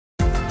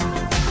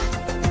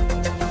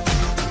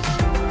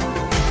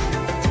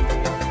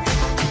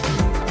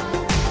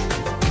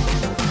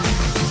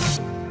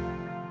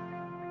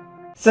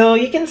So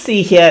you can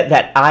see here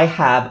that I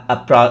have a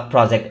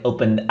project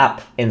opened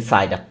up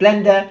inside of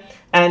Blender.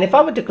 And if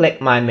I were to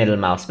click my middle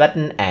mouse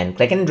button and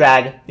click and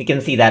drag, you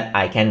can see that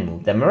I can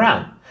move them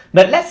around.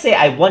 But let's say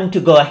I want to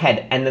go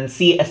ahead and then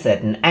see a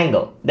certain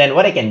angle. Then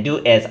what I can do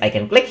is I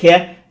can click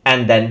here,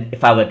 and then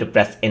if I were to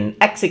press in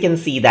X, you can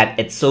see that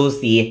it shows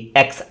the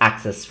X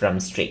axis from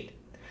straight.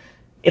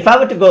 If I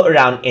were to go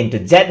around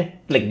into Z,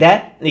 click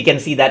there, you can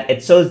see that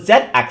it shows Z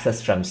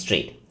axis from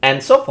straight.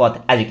 And so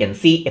forth. As you can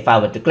see, if I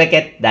were to click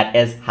it, that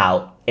is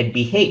how it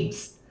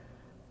behaves.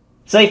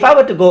 So if I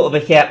were to go over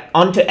here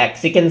onto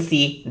X, you can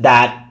see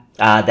that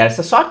there's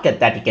a shortcut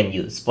that you can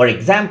use. For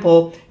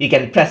example, you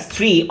can press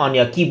 3 on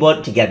your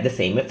keyboard to get the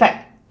same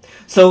effect.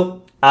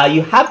 So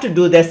you have to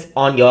do this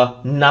on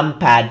your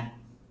numpad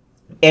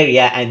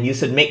area, and you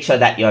should make sure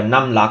that your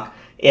num lock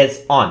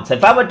is on. So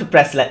if I were to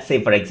press, let's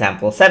say for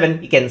example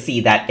 7, you can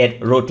see that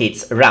it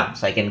rotates around.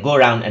 So I can go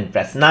around and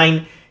press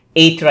 9,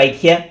 8 right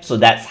here. So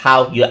that's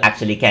how you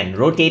actually can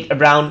rotate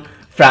around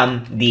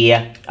from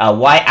the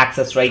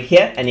y-axis right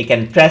here, and you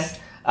can press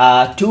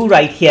 2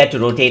 right here to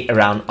rotate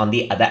around on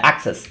the other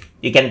axis.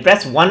 You can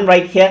press 1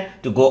 right here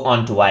to go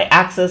on to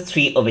y-axis,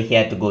 3 over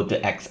here to go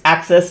to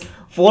x-axis,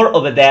 4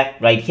 over there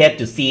right here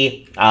to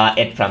see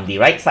it from the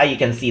right side. You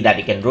can see that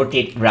you can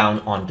rotate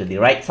around onto the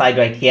right side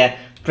right here,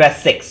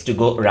 press 6 to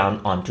go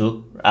around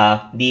onto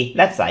the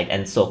left side,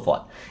 and so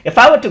forth. If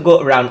I were to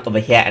go around over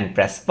here and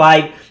press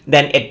 5,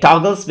 then it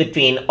toggles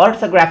between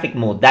orthographic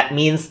mode. That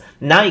means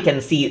now you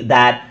can see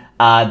that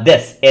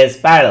this is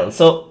parallel.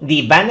 So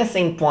the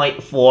vanishing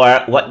point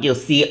for what you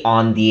see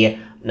on the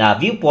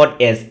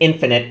viewport is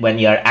infinite when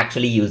you're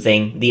actually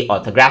using the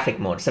orthographic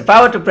mode. So if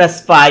I were to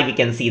press 5, you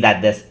can see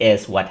that this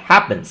is what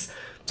happens.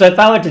 So if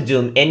I were to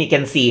zoom in, you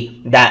can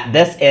see that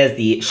this is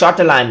the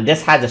shorter line.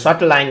 This has a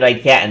shorter line right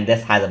here, and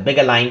this has a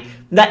bigger line.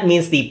 That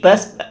means the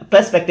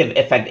perspective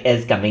effect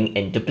is coming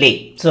into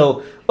play.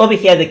 So over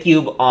here, the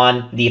cube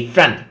on the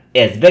front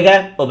is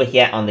bigger. Over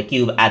here on the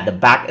cube at the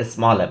back is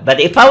smaller. But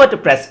if I were to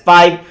press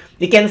 5,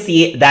 you can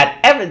see that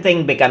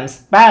everything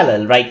becomes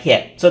parallel right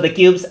here. So the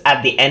cubes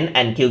at the end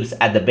and cubes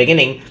at the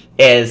beginning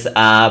is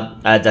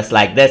just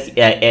like this.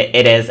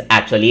 It is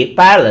actually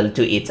parallel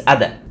to each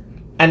other.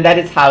 And that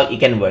is how you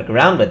can work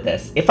around with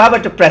this. If I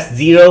were to press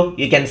 0,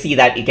 you can see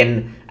that you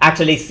can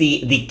actually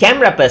see the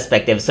camera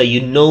perspective, so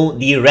you know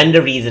the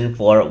render region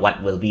for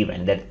what will be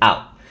rendered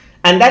out.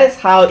 And that is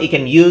how you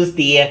can use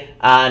the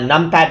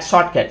Numpad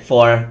shortcut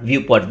for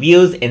viewport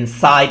views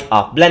inside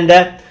of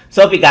Blender.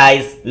 So hope you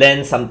guys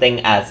learned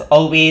something as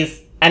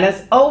always. And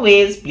as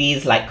always,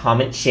 please like,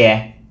 comment,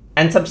 share,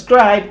 and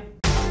subscribe.